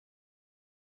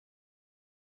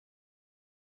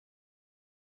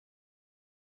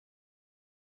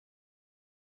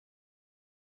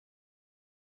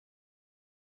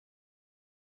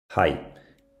Hi,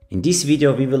 in this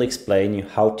video we will explain you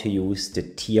how to use the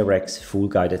TRX full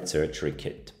guided surgery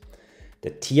kit.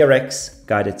 The TRX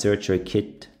guided surgery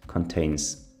kit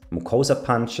contains mucosa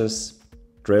punches,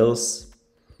 drills,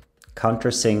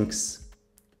 countersinks,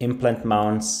 implant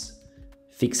mounts,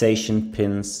 fixation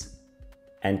pins,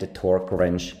 and the torque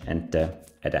wrench and the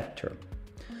adapter.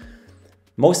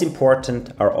 Most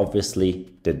important are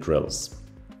obviously the drills.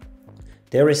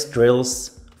 There is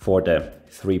drills for the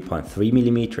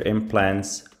 3.3mm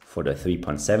implants, for the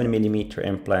 3.7mm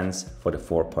implants, for the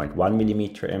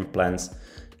 4.1mm implants,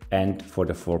 and for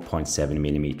the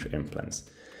 4.7mm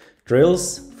implants.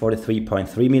 Drills for the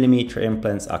 3.3mm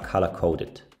implants are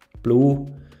color-coded: blue,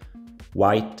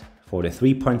 white for the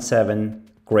 3.7,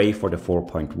 gray for the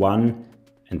 4.1,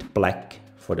 and black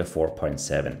for the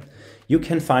 4.7. You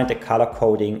can find the color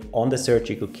coding on the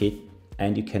surgical kit,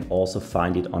 and you can also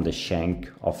find it on the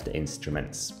shank of the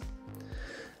instruments.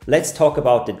 Let's talk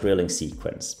about the drilling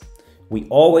sequence. We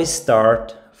always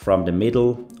start from the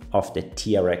middle of the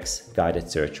TRX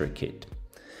guided surgery kit.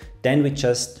 Then we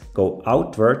just go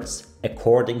outwards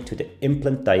according to the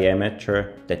implant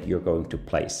diameter that you're going to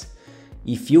place.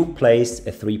 If you place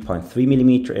a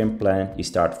 3.3mm implant, you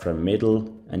start from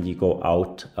middle and you go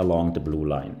out along the blue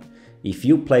line. If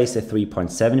you place a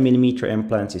 3.7mm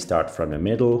implant, you start from the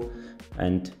middle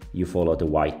and you follow the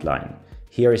white line.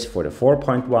 Here is for the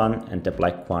 4.1 and the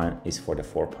black one is for the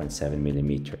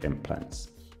 4.7mm implants.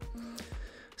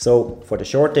 So for the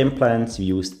short implants, we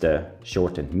use the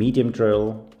short and medium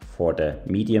drill. For the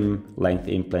medium length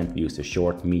implant, we use the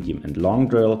short, medium and long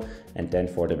drill. And then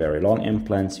for the very long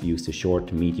implants, we use the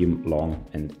short, medium, long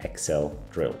and XL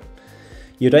drill.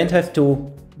 You don't have to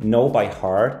know by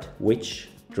heart which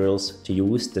drills to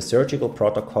use. The surgical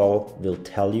protocol will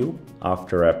tell you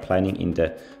after planning in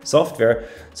the software.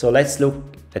 So let's look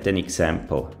at an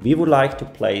example. We would like to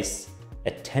place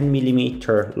a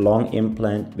 10mm long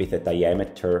implant with a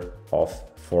diameter of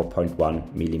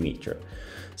 4.1mm.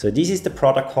 So this is the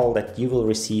protocol that you will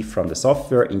receive from the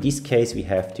software. In this case, we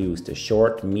have to use the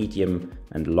short, medium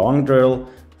and long drill,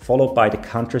 followed by the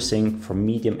countersink for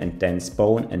medium and dense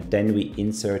bone, and then we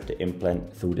insert the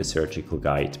implant through the surgical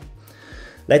guide.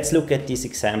 Let's look at this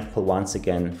example once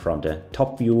again from the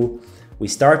top view. We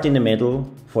start in the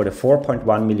middle. For the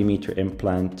 4.1mm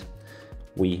implant,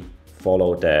 we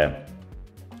follow the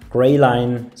gray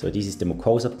line. So this is the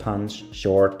mucosa punch,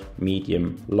 short,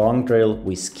 medium, long drill.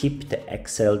 We skip the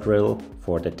XL drill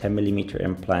for the 10mm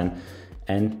implant.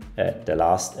 And the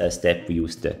last step, we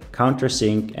use the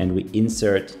countersink and we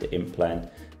insert the implant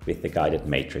with the guided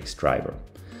matrix driver.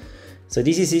 So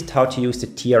this is it, how to use the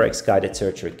TRX guided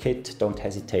surgery kit. Don't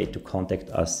hesitate to contact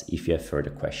us if you have further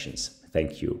questions.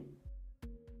 Thank you.